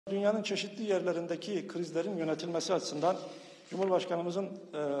Dünyanın çeşitli yerlerindeki krizlerin yönetilmesi açısından Cumhurbaşkanımızın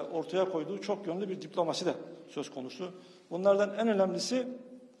ortaya koyduğu çok yönlü bir diplomasi de söz konusu. Bunlardan en önemlisi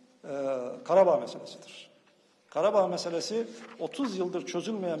Karabağ meselesidir. Karabağ meselesi 30 yıldır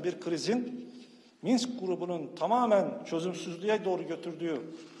çözülmeyen bir krizin Minsk grubunun tamamen çözümsüzlüğe doğru götürdüğü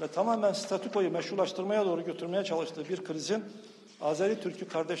ve tamamen statükoyu meşrulaştırmaya doğru götürmeye çalıştığı bir krizin Azeri Türk'ü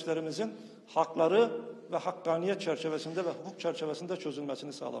kardeşlerimizin hakları ve hakkaniyet çerçevesinde ve hukuk çerçevesinde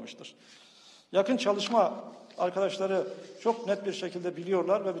çözülmesini sağlamıştır. Yakın çalışma arkadaşları çok net bir şekilde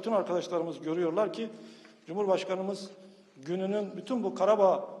biliyorlar ve bütün arkadaşlarımız görüyorlar ki Cumhurbaşkanımız gününün bütün bu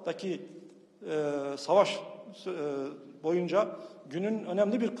Karabağ'daki savaş boyunca günün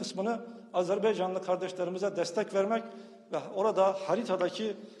önemli bir kısmını Azerbaycanlı kardeşlerimize destek vermek ve orada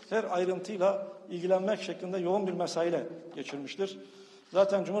haritadaki her ayrıntıyla ilgilenmek şeklinde yoğun bir mesaiyle geçirmiştir.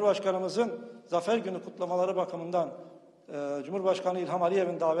 Zaten Cumhurbaşkanımızın Zafer Günü kutlamaları bakımından Cumhurbaşkanı İlham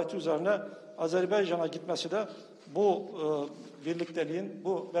Aliyev'in daveti üzerine Azerbaycan'a gitmesi de bu birlikteliğin,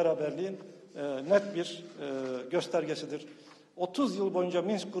 bu beraberliğin net bir göstergesidir. 30 yıl boyunca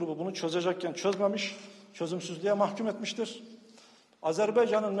Minsk grubu bunu çözecekken çözmemiş, çözümsüzlüğe mahkum etmiştir.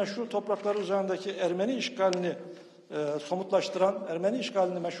 Azerbaycan'ın meşru toprakları üzerindeki Ermeni işgalini somutlaştıran, Ermeni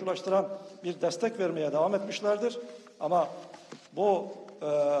işgalini meşrulaştıran bir destek vermeye devam etmişlerdir. Ama bu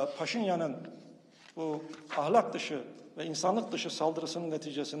Paşinyan'ın bu ahlak dışı ve insanlık dışı saldırısının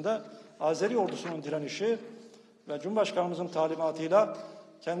neticesinde Azeri ordusunun direnişi ve Cumhurbaşkanımızın talimatıyla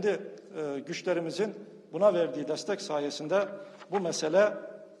kendi güçlerimizin buna verdiği destek sayesinde bu mesele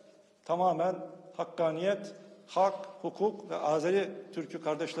tamamen hakkaniyet, hak, hukuk ve Azeri Türk'ü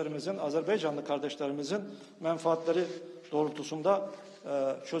kardeşlerimizin, Azerbaycanlı kardeşlerimizin menfaatleri doğrultusunda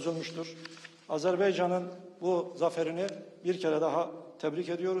çözülmüştür. Azerbaycan'ın bu zaferini bir kere daha tebrik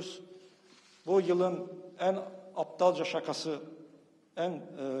ediyoruz. Bu yılın en aptalca şakası, en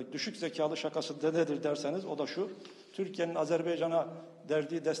düşük zekalı şakası nedir derseniz o da şu. Türkiye'nin Azerbaycan'a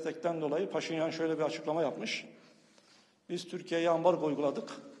verdiği destekten dolayı Paşinyan şöyle bir açıklama yapmış. Biz Türkiye'ye ambargo uyguladık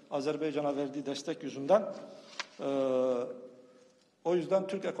Azerbaycan'a verdiği destek yüzünden. O yüzden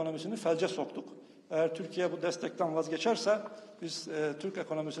Türk ekonomisini felce soktuk. Eğer Türkiye bu destekten vazgeçerse biz Türk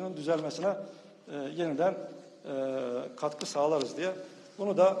ekonomisinin düzelmesine yeniden katkı sağlarız diye.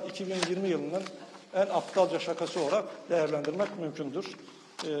 Bunu da 2020 yılının en aptalca şakası olarak değerlendirmek mümkündür.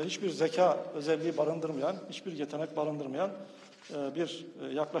 Hiçbir zeka özelliği barındırmayan, hiçbir yetenek barındırmayan bir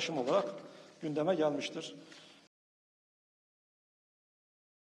yaklaşım olarak gündeme gelmiştir.